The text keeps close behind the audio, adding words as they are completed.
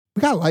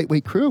We got a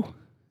lightweight crew.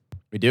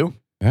 We do?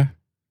 Yeah.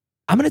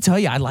 I'm going to tell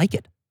you, I like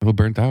it. A little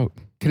burnt out.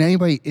 Can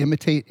anybody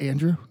imitate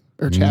Andrew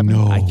or Chapman?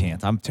 No. I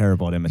can't. I'm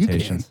terrible at You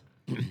imitations.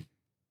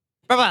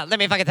 Bro, let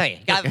me fucking tell you.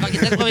 This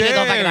is what we did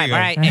all fucking time, all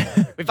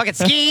right? We fucking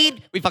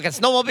skied. We fucking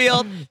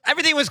snowmobiled.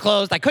 Everything was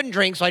closed. I couldn't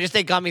drink, so I just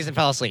ate gummies and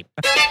fell asleep.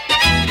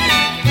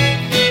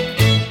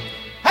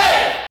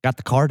 Got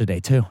the car today,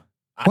 too.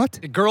 What?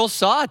 The girls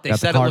saw it. They Got the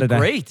said it car looked today.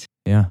 great.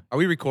 Yeah. Are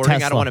we recording? I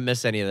Tesla. don't want to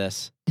miss any of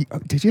this.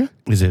 Did you?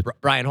 Is it?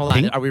 Brian, hold on.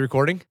 Pink? Are we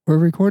recording? We're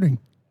recording.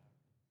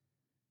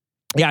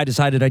 Yeah, I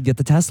decided I'd get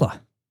the Tesla.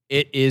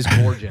 It is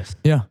gorgeous.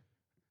 Yeah.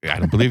 I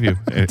don't believe you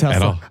at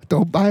Tesla. all.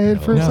 Don't buy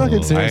it for a No.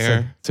 second.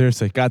 Seriously.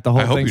 Seriously. Got the I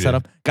whole hope thing you set did.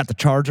 up. Got the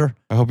charger.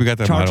 I hope you got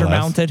that Charger Model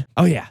S. mounted.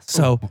 Oh, yeah.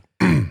 So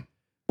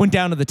went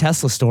down to the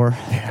Tesla store.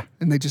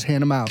 And they just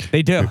hand them out.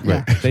 They do.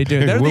 Yeah. They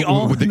do. They're the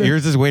only.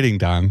 Yours is waiting,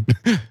 Don.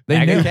 They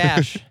Bag knew. of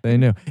cash. They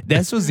knew.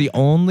 This was the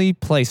only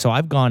place. So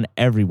I've gone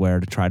everywhere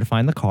to try to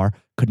find the car.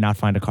 Could not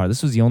find a car.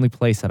 This was the only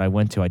place that I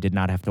went to. I did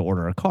not have to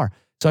order a car.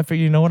 So I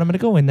figured, you know what? I'm going to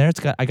go in there.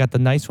 I got the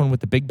nice one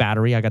with the big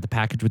battery. I got the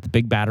package with the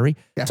big battery.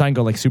 Yeah. So I can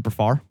go like super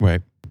far.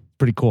 Right.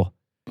 Pretty cool.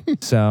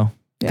 So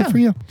yeah, Good for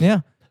you. yeah.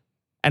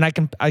 And I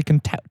can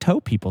tow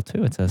people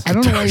too. It says. I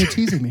don't know why you're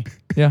teasing me.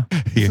 Yeah.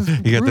 You is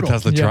got the brutal.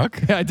 Tesla Yeah.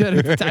 truck? Yeah, I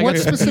did. What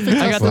specific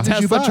I got the Tesla did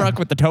you Tesla buy? truck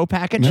with the tow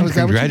package. No, is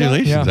that what you got?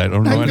 congratulations. Yeah. I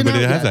don't know Not even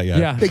anybody out that has that yet. yet.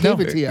 Yeah. They No.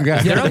 gave it to you. Yeah.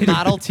 Is there a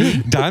Model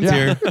T? Don's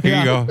here. Here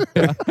you go.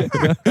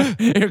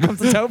 Here comes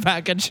the tow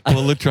package.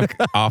 Pull the truck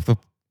off the.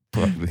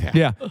 Yeah.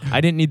 Yeah,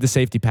 I didn't need the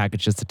safety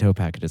package, just the tow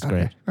package. It's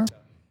great. Okay.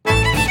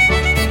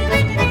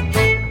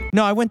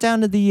 No, I went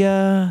down to the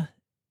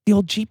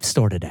old Jeep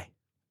store today.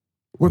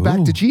 We're back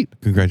Ooh. to Jeep.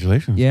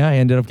 Congratulations. Yeah, I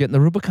ended up getting the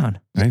Rubicon.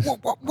 Nice.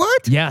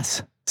 What?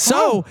 Yes.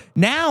 So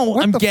now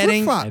What I'm the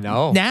getting. flip-flop? I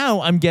know.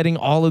 Now I'm getting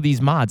all of these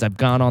mods. I've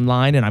gone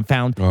online and I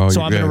found. Oh, so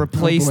you're I'm going to good.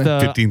 replace Oh, boy.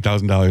 the.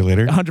 $15,000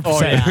 later. 100%.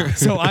 Oh, yeah.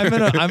 So I'm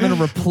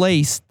gonna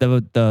replace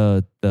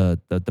the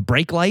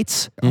brake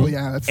lights, Oh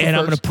yeah, that's the and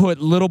I'm gonna first. put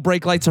little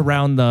brake lights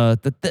around the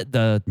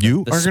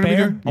You the are gonna be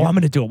spare. doing- Oh, I'm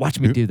gonna do it. Watch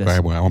me do this. I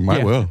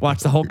will. Watch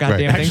the whole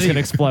goddamn Right. thing's gonna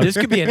explode. This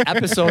could be an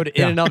episode in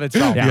Yeah. and of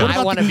itself. Yeah. What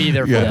I want to be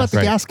there for Yeah. What about this. the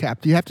Right. gas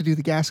cap? Do you have to do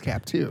the gas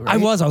cap too? Right? I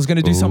was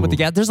gonna do something with the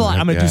gas. There's a lot.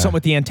 I'm gonna do Yeah. something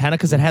with the antenna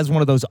because it has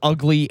one of those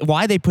ugly.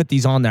 Why they put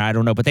these on there, I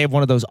don't know, but they have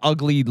one of those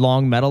ugly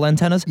long metal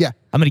antennas. Yeah.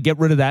 I'm gonna get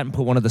rid of that and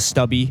put one of the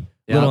stubby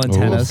Yeah. little Oh. A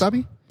little antennas.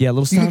 stubby. Yeah,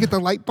 little You stubby. can get the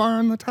light bar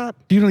on the top.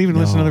 You don't even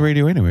listen to the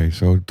radio anyway,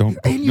 so don't.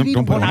 And you need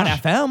don't a put one it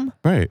Not on. FM.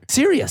 Right.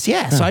 Sirius,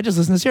 yeah. So I just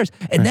listen to Sirius.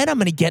 And then I'm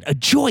going to get a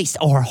joist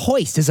or a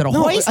hoist. Is it a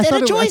No, hoist I and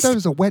thought, a I joist? thought it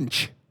was a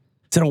wench.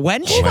 Is it a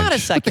wench? Hold on a Wench.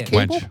 second.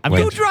 cable? Wench. I'm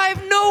You Wench.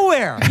 drive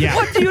nowhere. Yeah.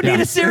 What do you Yeah. need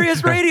a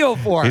serious radio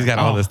for? He's got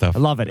all this stuff. I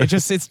love it. It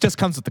just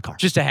comes with the car.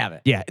 Just to have it.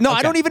 Yeah. No, I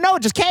Okay. don't even know.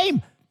 It just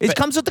came. It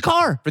comes with the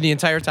car For the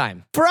entire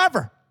time.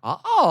 forever.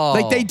 Oh.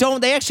 Like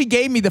they actually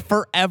gave me the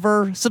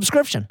forever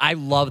subscription. I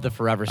love the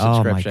Forever Oh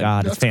subscription. my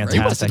God, it's That's great.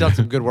 You must fantastic. have done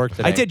some good work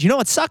today. I did. You know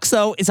what sucks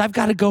though is I've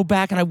got to go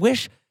back and I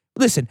wish.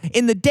 Listen,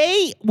 in the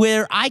day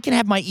where I can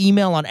have my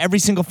email on every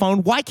single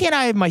phone, why can't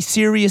I have my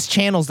Sirius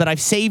channels that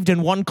I've saved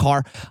in one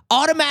car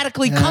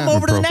automatically come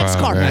over to the next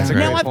Profile, car? yeah. That's a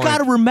Now great I've point. got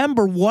to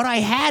remember what I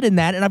had in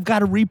that, and I've got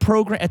to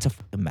reprogram. It's a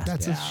fucking mess.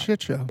 That's a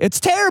shit show. It's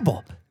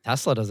terrible.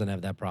 Tesla doesn't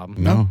have that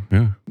problem. No.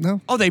 Yeah.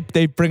 No. Oh, they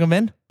bring them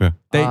in. Yeah.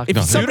 If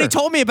No. somebody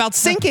told me about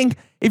syncing,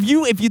 if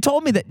you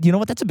told me that, you know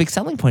what, that's a big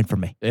selling point for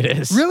me. It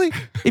is. Really?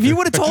 If you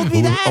would have told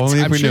me that, Only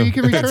if I'm we sure knew. you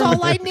can return. that's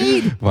all I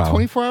need. Wow.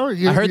 24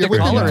 hours. I heard the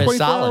color is 24-hour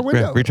solid.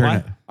 window. Yeah, return Why?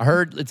 it. I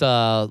heard it's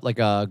like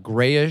a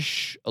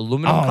grayish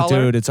aluminum Oh,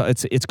 color. dude,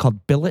 it's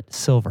called billet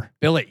silver.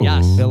 Billet,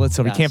 yes. Ooh. Billet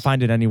silver. Yes. You can't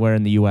find it anywhere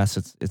in the U.S.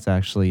 It's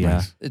actually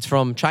Nice. It's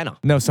from China.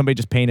 no. Somebody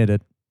just painted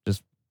it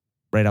just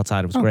right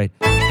outside. It was great.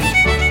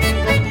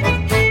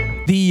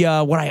 The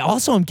what I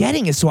also am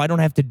getting is so I don't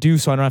have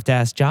to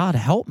ask Ja to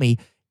help me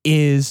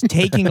is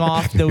taking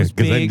off those 'Cause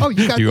then- big. Oh,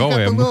 you got, You you owe got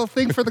the him. little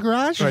thing for the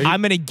garage?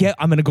 I'm gonna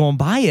go and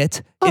buy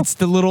it. It's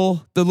the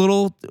little The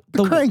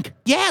crank.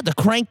 Yeah, the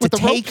crank With to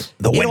the take. ropes?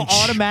 The It'll winch.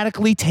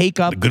 automatically take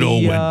up The good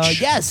old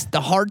winch. yes,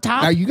 the hard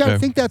top. Now you got to Yeah.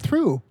 think that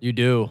through You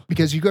do.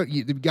 because you got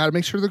to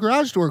make sure the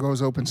garage door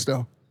goes open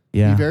still.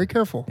 yeah. Be very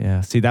careful.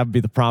 Yeah, see, that would be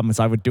the problem is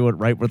I would do it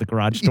right where the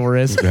garage door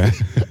is. Yeah.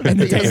 And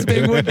the damn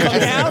thing would come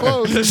down.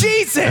 Close.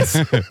 Jesus!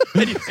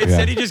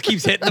 Instead, he just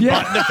keeps hitting the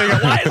button to figure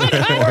out why is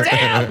it going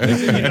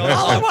down? You know,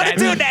 All I it's want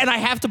to all do, and I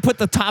have to put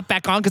the top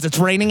back on because it's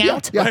raining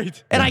out. yeah.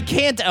 Right. And I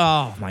can't.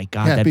 Oh my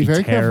God, Yeah, that'd be be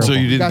very careful. terrible. So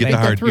you didn't Gotta get the think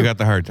that hard. through. You got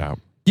the hard top.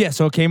 Yeah,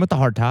 so it came with the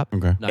hard top.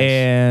 Okay.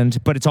 Nice.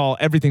 But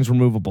everything's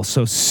removable.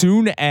 So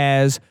soon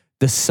as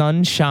the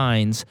sun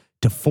shines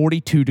to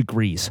 42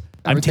 degrees,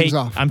 Everything's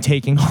off. I'm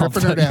taking off.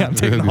 Stripping her down. I'm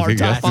taking the hard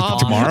Yes, top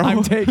off. tomorrow?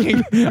 I'm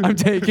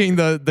taking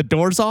the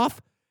doors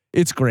off.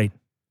 It's great.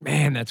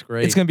 Man, that's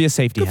great. It's gonna be a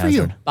safety Good for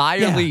you. hazard. Buy or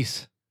Yeah.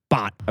 lease.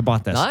 I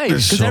bought this. Nice.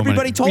 There's Because so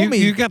everybody many- told me.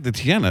 You got the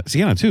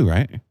Sienna too,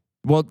 right?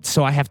 Well,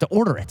 so I have to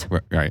order it.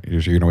 Right.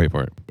 You're gonna wait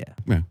for it.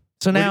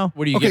 So now,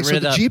 What are you Okay, getting so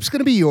rid the of? Jeep's going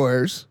to be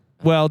yours.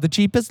 well, the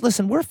Jeep is.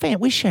 Listen,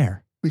 we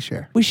share. We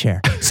share. We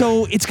share.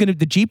 So it's gonna.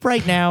 The Jeep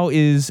right now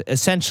is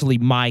essentially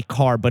my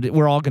car, but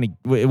we're all gonna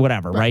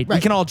whatever, right? We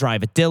right. can all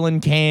drive it.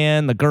 Dylan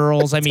can. The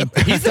girls. I mean,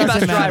 He's the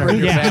best driver in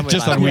your Yeah. family.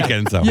 Just by on the way.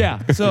 weekends, though. Yeah.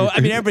 So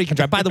I mean, everybody can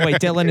drive. By the way,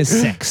 Dylan is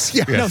 6.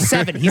 No,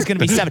 7. He's gonna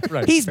be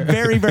 7. He's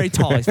very, very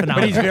tall. He's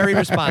phenomenal. But he's very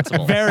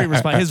responsible. very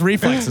responsible. His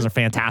reflexes are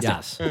fantastic.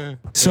 Yes.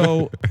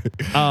 So,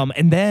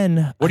 and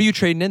then What are you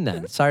trading in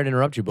then? Sorry to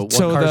interrupt you, but what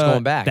so car's the,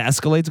 going back? The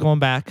Escalade's going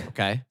back.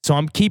 Okay. So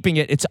I'm keeping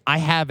it. I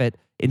have it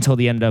until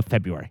the end of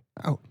February.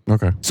 Oh,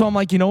 Okay. So I'm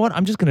like, you know what?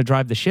 I'm just going to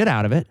drive the shit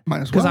out of it.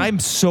 Might as Because well. I'm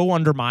so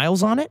under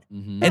miles on it.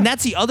 And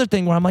that's the other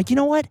thing where I'm like, you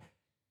know what?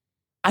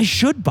 I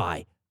should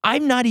buy.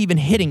 I'm not even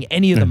hitting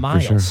any of the Yeah, for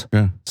sure. miles.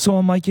 Yeah. So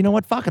I'm like, you know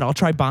what? Fuck it. I'll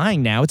try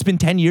buying now. It's been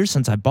 10 years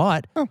since I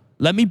bought. Oh.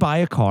 Let me buy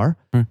a car.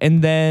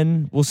 And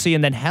then we'll see.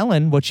 And then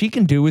Helen, what she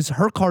can do is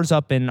her car's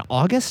up in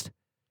August.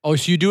 Oh,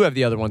 so you do have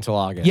the other one till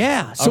August.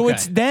 Yeah. So Okay.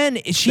 it's then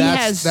Then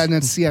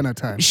it's Sienna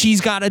time.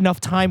 she's got enough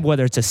time,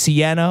 whether it's a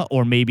Sienna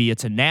or maybe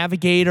it's a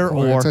Navigator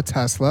Or it's a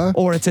Tesla.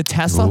 or it's a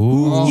Tesla.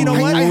 Ooh. You know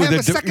what? I have the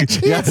a second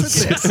chance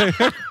at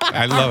this.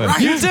 I love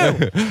it. You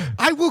do.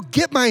 I will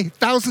get my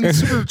 1,000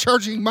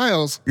 supercharging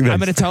miles. I'm going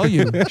to tell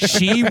you,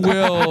 she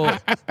will.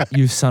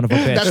 You son of a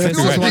bitch. That's the This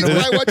reason is one of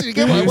why I want you to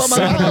get one. I you want my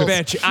son of a miles.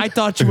 bitch. I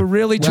thought you were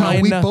really Well,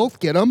 trying we to. both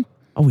get them.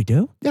 Oh, we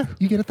do? Yeah,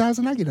 you get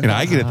 1,000, I get 1,000. And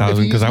I get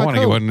 1,000 because I want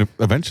to get one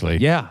eventually.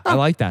 Yeah, I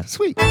like that.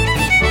 Sweet.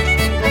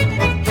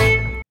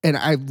 And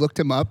I looked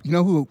him up. You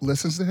know who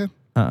listens to him?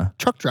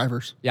 Truck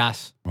drivers.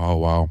 Yes. Oh,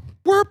 wow.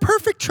 We're a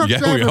perfect truck Yeah,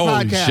 driver holy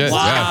podcast. shit.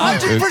 Yeah.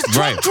 100%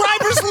 Right.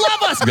 drivers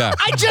love us. Yeah.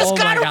 I just Oh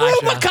got my a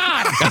gosh,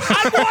 Rubicon.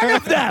 I'm one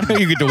of them.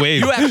 You get to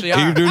wave. You actually are.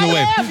 You're doing the I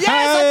wave. am, yes,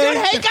 I do.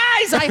 Hey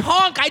guys, I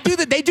honk. I do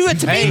that. They do it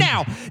to me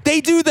now. They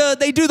do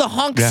the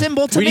honk Yeah.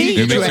 symbol to We need me.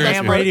 to get you a It makes ham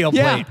sense. radio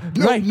Yeah. plate.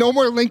 No, Right. no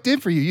more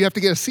LinkedIn for you. You have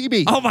to get a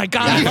CB. Oh my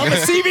god, I love a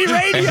CB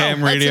radio.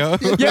 Ham radio.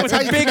 Yeah, with That's how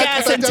the you big connect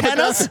ass to that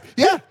antennas. demographic.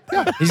 Yeah,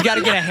 yeah. He's got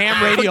to get a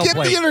ham radio Forget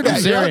plate. the internet.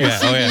 I'm You have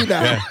serious. a Oh, CB yeah.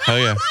 now. Yeah. Hell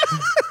yeah.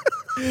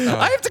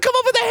 I have to come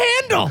up with a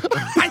handle.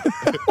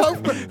 Well,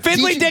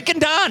 Fiddly DJ Dick and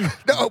Don.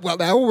 No, well,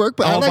 that will work.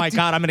 But I Oh like my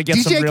God, I'm gonna get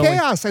DJ some really-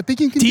 Chaos. I think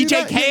you can do DJ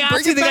that. Chaos.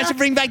 Bring You it think I back. should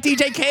bring back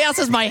DJ Chaos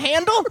as my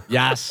handle?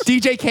 Yes.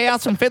 DJ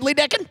Chaos from Fiddly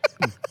Dickin'?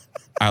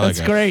 I like That's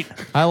it. great.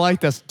 I like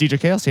this. DJ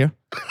Chaos here.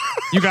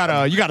 You got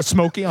a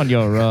Smokey on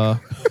your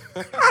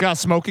you got a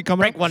Smokey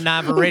coming Break up? one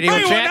knob for radio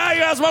Break one check. knob, you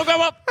got a Smokey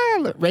come up?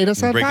 Rate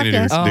us on Breaking it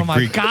in. podcast. Oh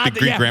my God, The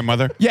Greek yeah.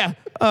 grandmother. Yeah.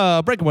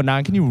 Breaking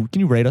 19. Can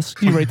you rate us?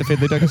 Can you rate the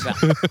Fiddly Dickers?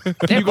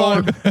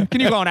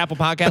 Can you go on Apple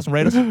Podcasts and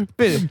rate us?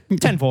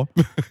 10-4.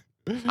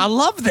 I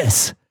love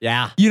this.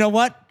 Yeah. You know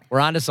what? We're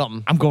on to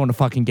something. I'm going to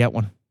fucking get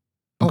one.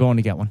 I'm going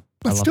to get one.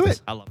 Let's I love do this.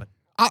 it. I love it.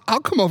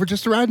 I'll come over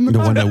just to ride in the The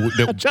car. one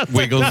that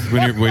wiggles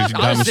when you're down the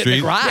I'll sit in street.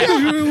 the garage.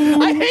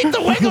 I hate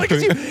the wiggling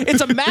because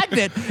it's a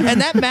magnet, and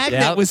that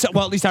magnet Yep. was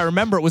well. At least I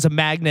remember it was a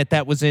magnet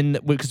that was in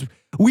because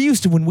we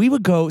used to when we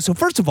would go. So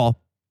first of all,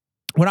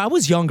 when I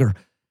was younger,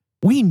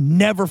 we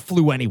never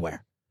flew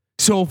anywhere.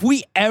 So if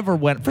we ever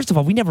went, first of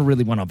all, we never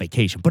really went on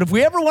vacation. But if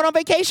we ever went on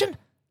vacation,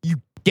 you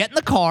get in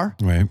the car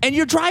Right. and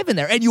you're driving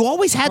there, and you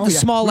always had Oh, the yeah.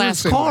 small We were ass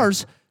the same way.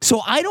 cars. So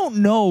I don't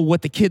know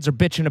what the kids are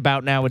bitching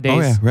about nowadays Oh,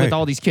 yeah, right. with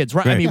all these kids.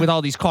 Right? I Right. mean, with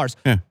all these cars.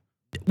 Yeah.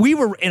 We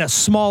were in a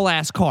small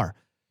ass car.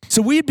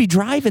 So we'd be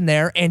driving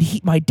there, and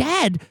my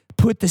dad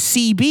put the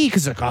CB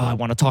because like, oh, I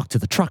want to talk to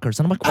the truckers,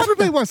 and I'm like, what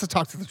Everybody the? wants to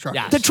talk to the truck.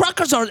 Yeah. The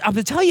truckers are. I'm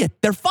gonna tell you,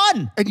 they're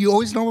fun. And you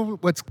always know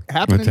what's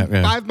happening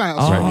yeah. 5 miles.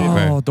 Oh,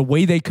 right. the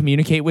way they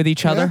communicate with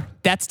each other, Yeah.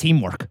 that's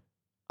teamwork.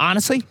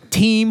 Honestly,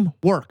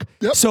 teamwork.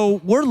 Yep.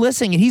 So we're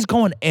listening, and he's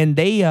going, and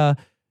they,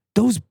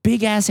 those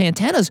big ass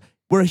antennas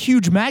were a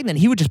huge magnet.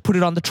 He would just put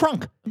it on the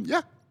trunk,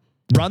 Yeah.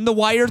 run the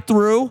wire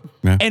through,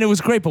 Yeah. and it was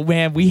great. But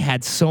man, we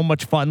had so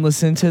much fun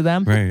listening to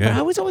them. Right, yeah. But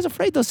I was always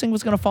afraid those things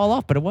was gonna fall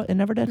off, but it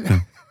never did.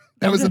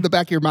 That was in the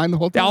back of your mind the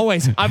whole time.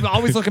 Always. I'm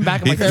always looking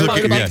back. I'm like, He's this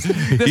looking, fucking yeah.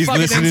 thing's- this He's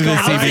fucking listening thing's to the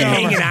going on. CB,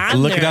 hanging on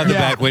looking there. out the Yeah.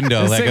 back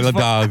window This like a thing's little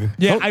dog.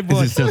 Yeah, Oh, I is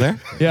would. it still there?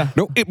 Yeah.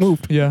 No, it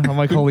moved. Yeah, I'm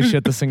like, holy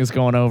shit, this thing is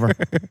going over.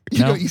 You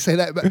know, you say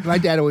that, but my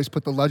dad always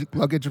put the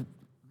luggage,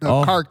 the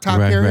Oh. car top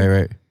Right,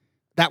 carrier. right.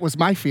 That was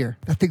my fear.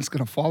 That thing's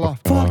going to fall off.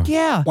 Fuck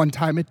yeah. One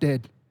time it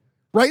did.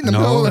 Right in the No.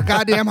 middle of the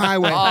goddamn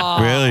highway.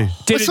 Really?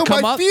 Did so it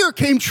come my up? fear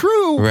came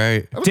true.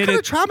 Right. It was Did kind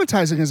it- of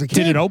traumatizing as a kid.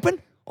 Did it open?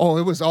 Oh,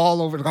 it was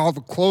all over. All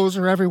the clothes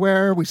are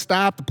everywhere. We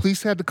stopped. The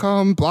police had to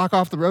come, block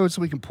off the road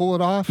so we can pull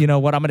it off. You know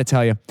what? I'm going to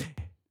tell you.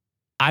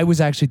 I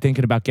was actually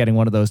thinking about getting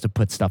one of those to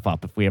put stuff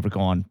up if we ever go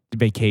on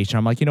vacation.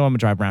 I'm like, you know, I'm going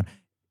to drive around.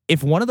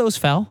 If one of those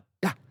fell,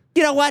 Yeah.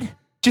 you know what?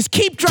 Just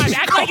keep driving.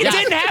 Act like it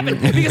didn't happen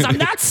because I'm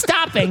not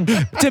stopping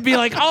to be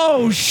like,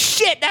 oh,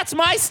 shit, that's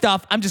my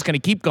stuff. I'm just going to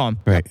keep going.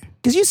 Right.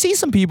 Because you see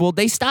some people,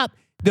 they stop.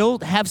 They'll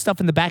have stuff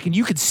in the back and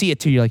you could see it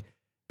too. You're like,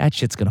 that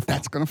shit's going to fall.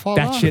 That's going to fall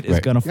That off. shit is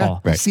Right. going to Yeah.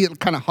 fall. You Right. see it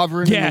kind of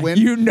hovering in Yeah, the wind.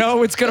 you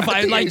know it's gonna fall.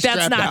 Yeah, Like you're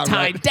that's strapped not down,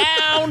 tied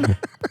down.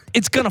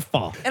 It's gonna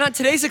fall. And on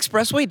today's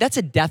expressway, that's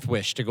a death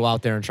wish to go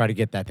out there and try to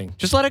get that thing.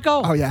 Just let it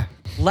go. Oh, yeah.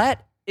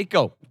 Let it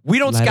go. We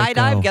don't Let it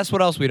go. skydive. Guess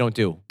what else we don't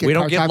do? Get we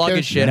don't car get top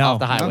luggage carrier? shit No, off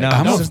the highway.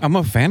 no. I'm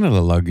a fan of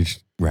the luggage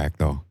rack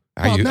though.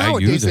 Well, I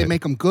nowadays use they it.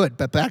 make them good,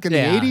 but back in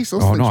Yeah. the 80s,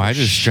 those Oh things no, were I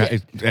just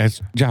shit.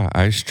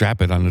 I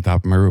strap it on the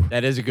top of my roof.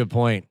 That is a good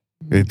point.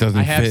 It doesn't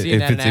I have fit. seen It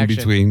that in fits in action.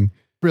 between.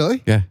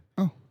 Really? Yeah.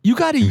 You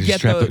got to You get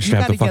strap those. the- You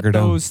strap got to the get fucker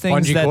down. those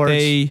things Bungee that cords.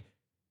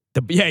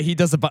 he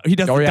does the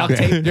Oh, yeah. duct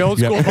tape. The old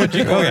school Yeah.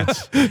 bungee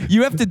cords.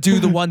 You have to do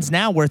the ones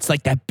now where it's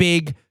like that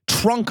big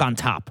trunk on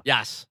top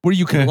Yes. where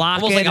you can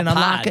lock Almost it like a and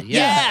unlock pod, it.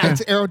 yeah.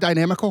 It's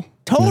aerodynamical.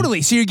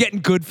 Totally. So you're getting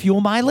good fuel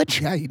mileage.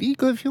 Yeah, you need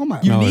good fuel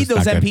mileage. You No, need it's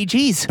those not good.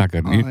 MPGs. Not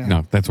good. Oh, You- yeah.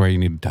 No, that's why you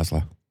need a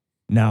Tesla.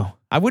 No,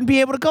 I wouldn't be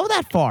able to go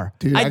that far.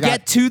 Dude, I I'd got-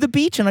 get to the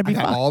beach and I'd I be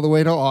got fine. all the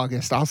way to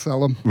August. I'll sell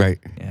them. Right.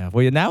 Yeah.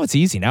 Well, now it's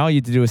easy. Now all you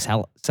have to do is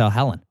sell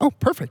Helen. Oh,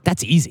 perfect.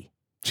 That's easy.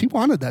 She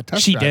wanted that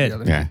test She drive did. the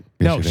other Yeah. night.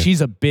 Yes, No, you did.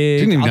 she's a She big.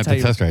 didn't even I'll have tell to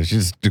you. test drive.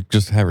 She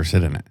just have her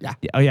sit in it. Yeah.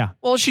 Yeah, oh yeah.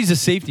 Well, she's a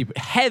safety,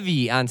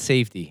 heavy on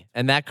safety,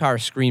 and that car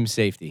screams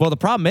safety. Well, the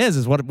problem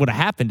is what would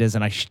have happened is,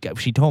 and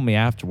she told me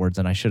afterwards,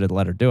 and I should have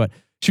let her do it.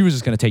 She was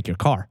just going to take your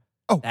car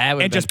that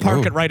would and just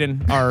park it right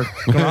in our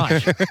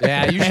garage.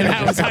 Yeah, you And should.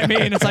 that was, I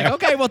mean, it's like,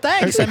 okay, well,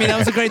 thanks. I mean, that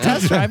was a great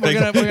test drive. We're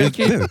gonna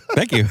keep.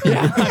 Thank you.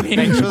 Yeah, I mean,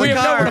 Thanks for the we have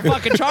car. nowhere to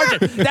fucking charge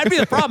it. That'd be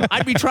the problem.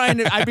 I'd be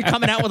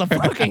coming out with a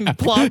fucking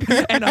plug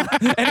and a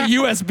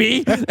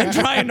USB and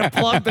trying to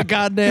plug the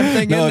goddamn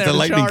thing No, in it's there. a to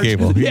lightning charge.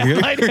 cable.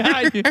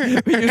 Yeah,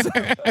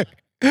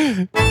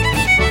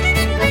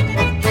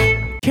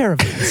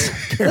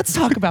 caravans. Let's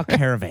talk about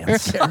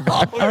caravans. All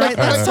right,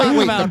 let's talk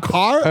Wait, about the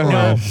car or,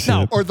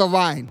 no. or the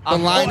line? The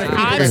line. of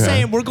people I'm that-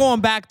 saying we're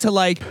going back to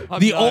like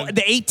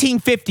the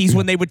 1850s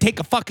when they would take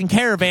a fucking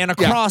caravan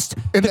across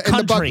In the the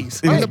country.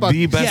 buggies. In the The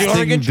buggies. best Yeah. thing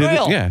Oregon did it-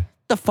 Trail. Yeah.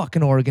 The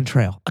fucking Oregon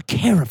Trail. A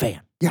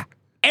caravan. Yeah.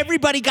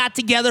 Everybody got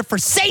together for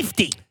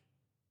safety.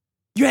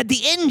 You had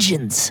the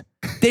engines.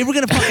 They were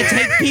gonna fucking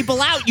take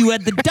people out. You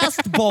had the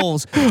dust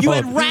bowls. You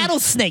had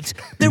rattlesnakes.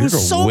 There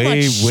was so way,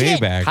 much way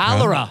shit. back. huh?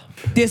 Cholera.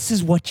 This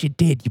is what you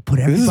did. You put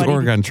This everybody. is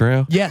Oregon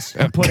Trail. Yes,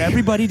 you put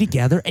everybody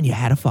together, and you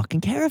had a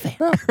fucking caravan.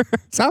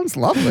 Sounds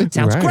lovely.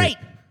 Sounds Right. great.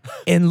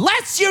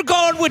 Unless you're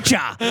going with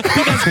ya.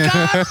 Because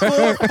God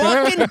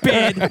fucking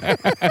bid,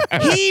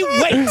 he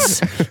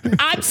waits.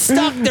 I'm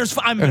stuck.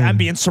 I'm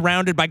being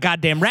surrounded by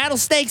goddamn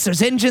rattlesnakes.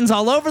 There's engines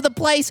all over the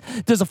place.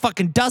 There's a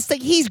fucking dust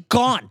thing. He's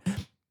gone.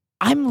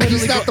 I'm literally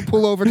He's got to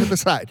pull over to the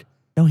side.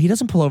 No, he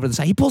doesn't pull over the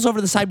side. He pulls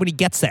over the side when he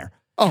gets there.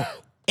 Oh,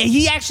 And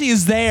he actually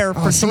is there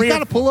for so you 3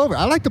 got or to pull over.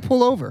 I like to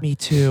pull over. Me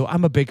too.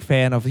 I'm a big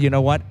fan of, you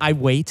know what? I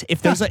wait.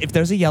 If there's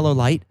a yellow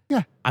light,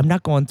 Yeah. I'm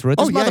not going through it.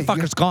 This Oh, yeah,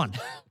 motherfucker's gone.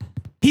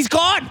 He's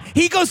gone.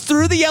 He goes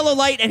through the yellow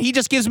light and he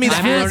just gives me the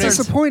I'm That's learning. hazards.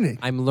 disappointing.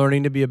 I'm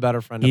learning to be a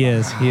better friend. He about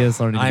is. He is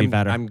learning to be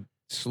better. I'm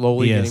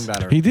slowly He getting is.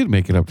 better. He did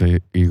make it up to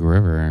Eagle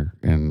River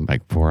in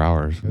like 4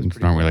 hours. It's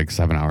normally like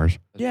 7 hours.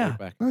 Yeah.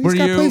 Well, Were he's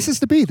got you- places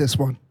to be, this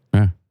one.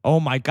 Yeah. Oh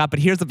my God. But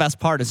here's the best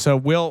part is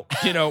when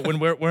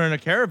we're in a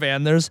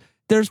caravan, there's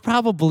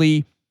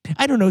probably,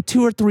 I don't know,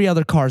 2 or 3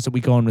 other cars that we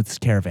go in with this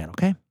caravan,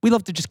 okay? We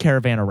love to just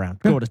caravan around.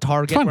 Go to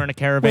Target, Fun. we're in a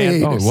caravan.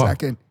 Wait Oh, a wow.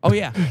 second. Oh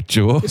yeah.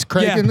 Jewel. Is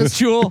Craig yeah, in this?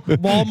 Jewel,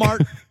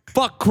 Walmart.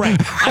 Fuck Craig.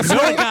 I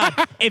swear to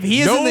God, if he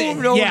is No, in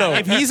the no, yeah, no.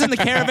 if he's in the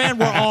caravan,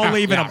 we're all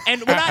leaving him.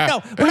 And we're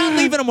not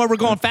leaving him where we're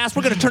going fast.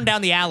 We're gonna turn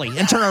down the alley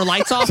and turn our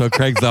lights off. So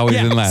Craig's always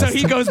in last.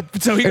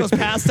 So he goes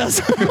past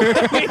us,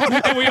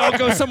 and we all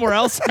go somewhere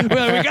else. We're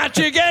like, we got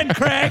you again,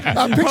 Craig.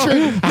 I'm picturing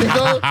you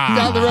go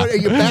down the road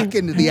and you back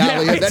into the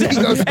alley and then he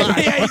goes by.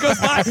 Yeah, he goes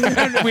by,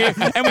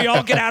 and we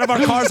all get out of our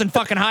cars and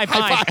fucking high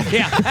five.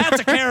 Yeah, that's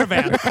a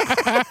caravan.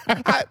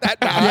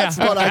 That's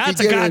what I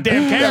That's could a get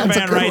in. goddamn That's a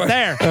caravan good right one.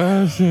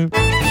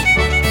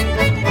 there.